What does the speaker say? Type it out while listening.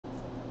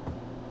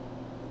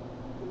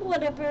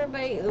What up,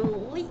 everybody?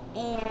 Elite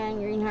and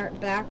Greenheart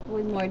back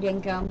with more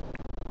Dinkum.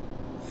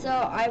 So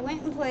I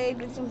went and played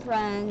with some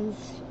friends.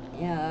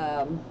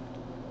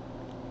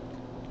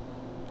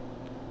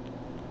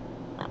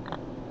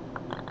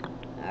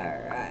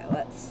 Alright,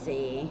 let's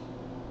see.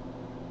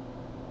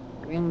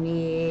 We're gonna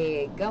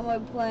need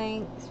gumwood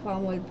planks,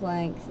 palmwood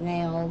planks,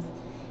 nails,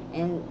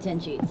 and 10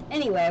 sheets.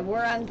 Anyway,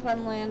 we're on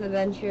FunLand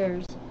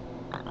Adventures.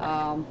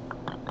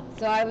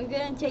 So I was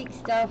gonna take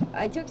stuff.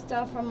 I took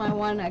stuff from my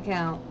one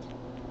account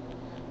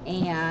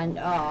and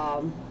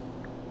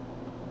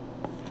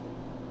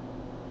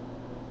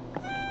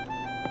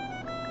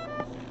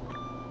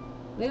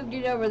moved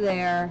it over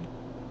there,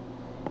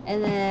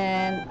 and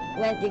then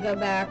went to go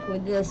back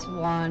with this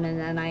one, and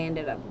then I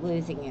ended up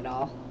losing it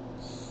all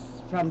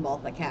from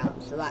both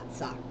accounts, so that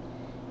sucked.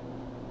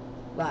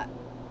 But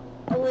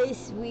at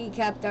least we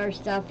kept our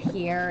stuff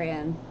here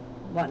and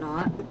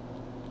whatnot.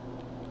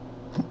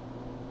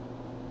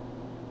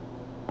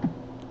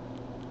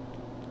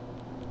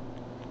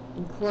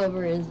 And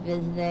Clover is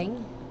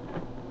visiting.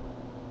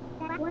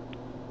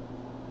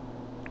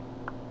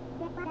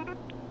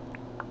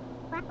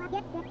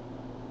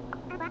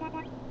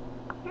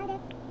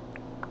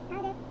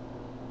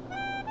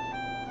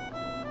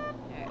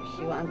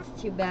 She wants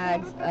 2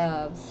 bags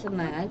of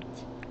cement.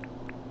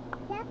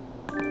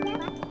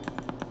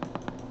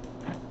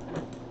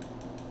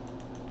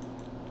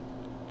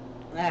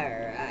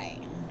 Alright.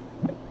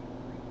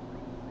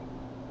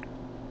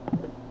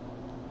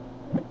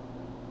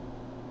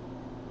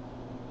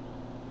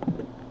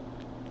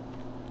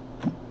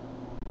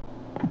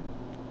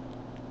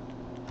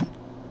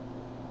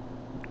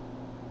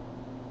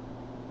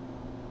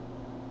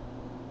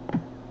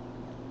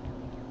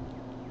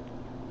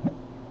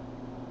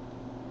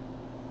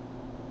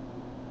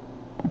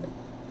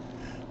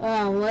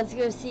 Let's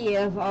go see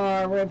if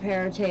our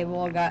repair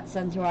table got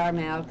sent to our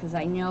mail, because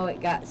I know it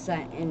got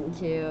sent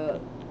into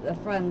the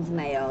friend's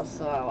mail,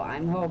 so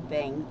I'm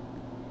hoping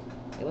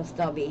it will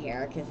still be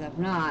here, because if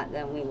not,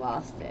 then we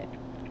lost it.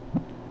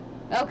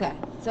 Okay,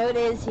 so it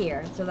is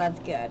here, so that's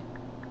good.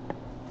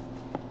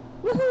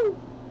 Woohoo!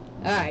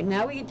 Alright,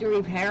 now we get to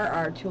repair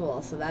our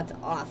tools, so that's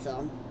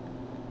awesome.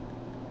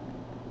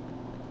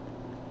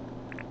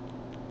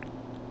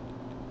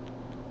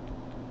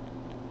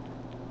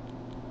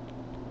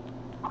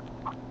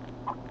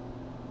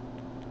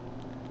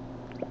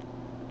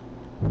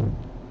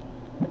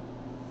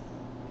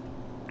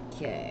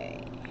 Okay.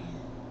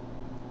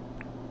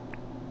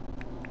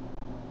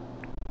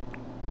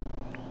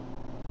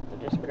 We'll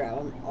just grab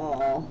them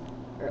all,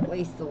 or at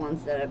least the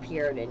ones that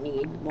appear to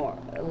need more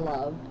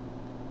love.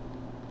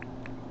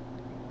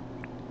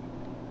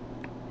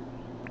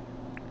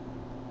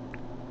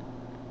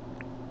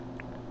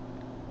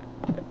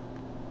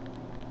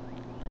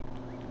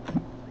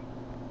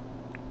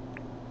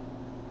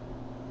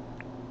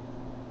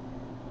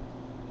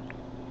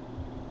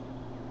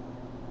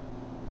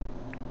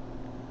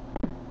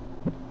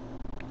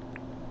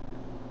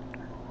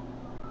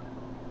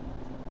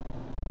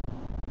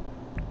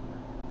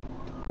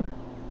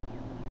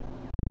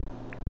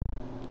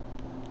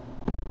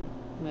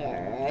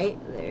 Alright,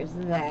 there's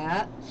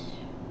that.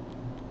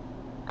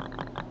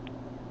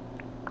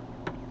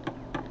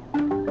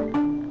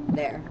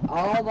 There,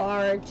 all of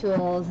our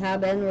tools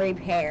have been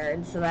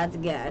repaired, so that's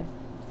good.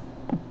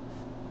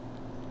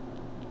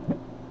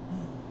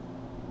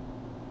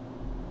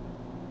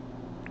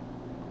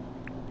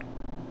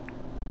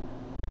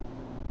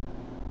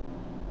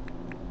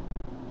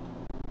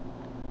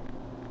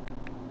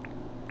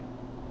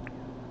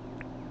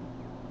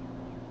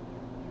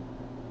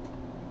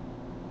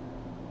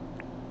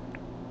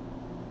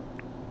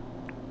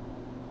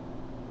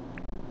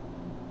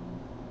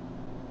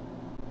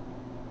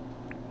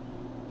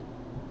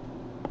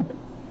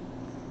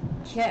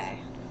 Okay.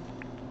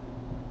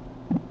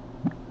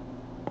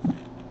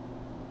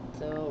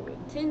 So,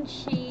 10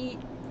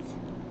 sheets.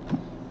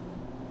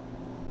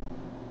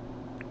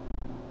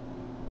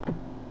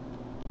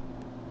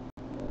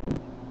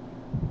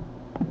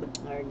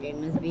 Our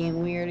game is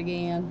being weird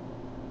again.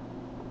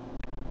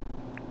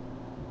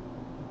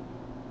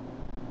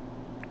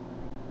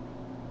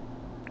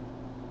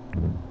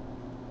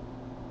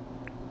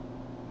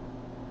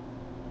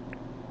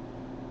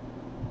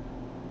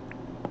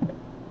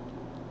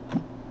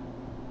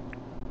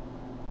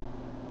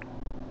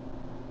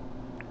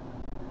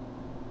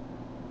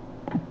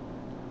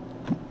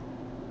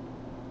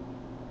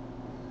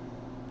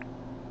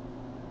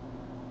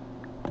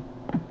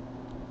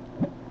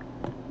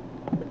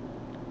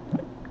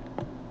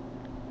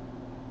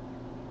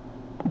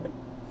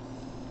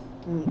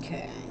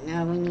 Okay,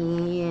 now we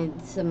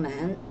need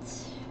cement.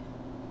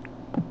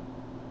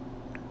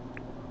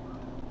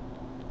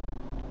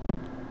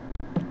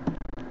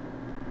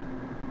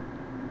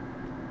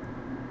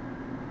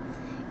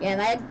 Yeah,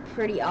 and I had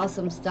pretty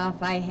awesome stuff.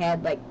 I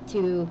had like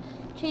 2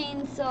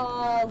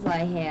 chainsaws,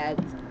 I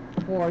had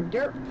 4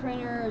 dirt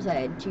printers, I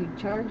had 2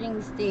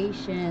 charging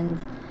stations,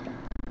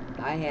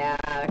 I had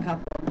a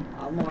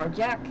couple more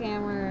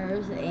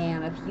jackhammers,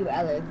 and a few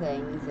other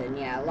things, and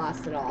yeah, I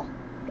lost it all.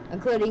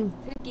 including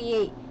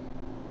 $58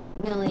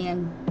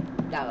 million.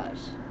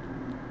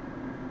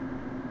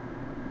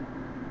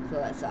 So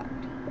that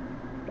sucked.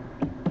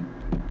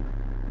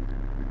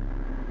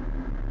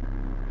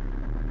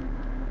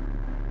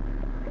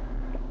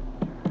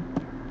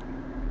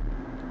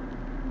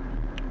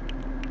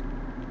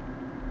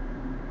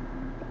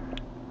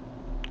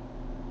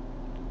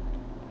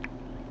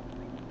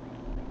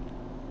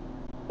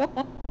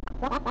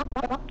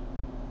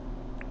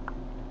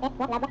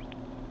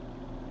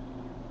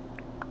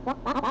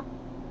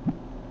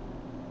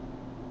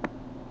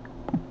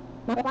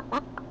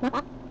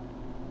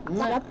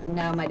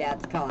 Now my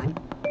dad's calling.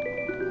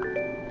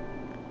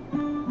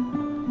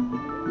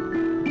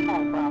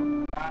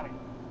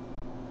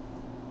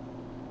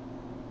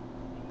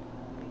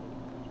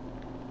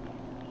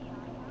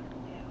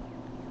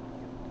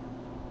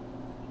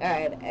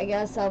 Alright, I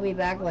guess I'll be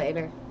back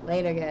later.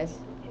 Later, guys.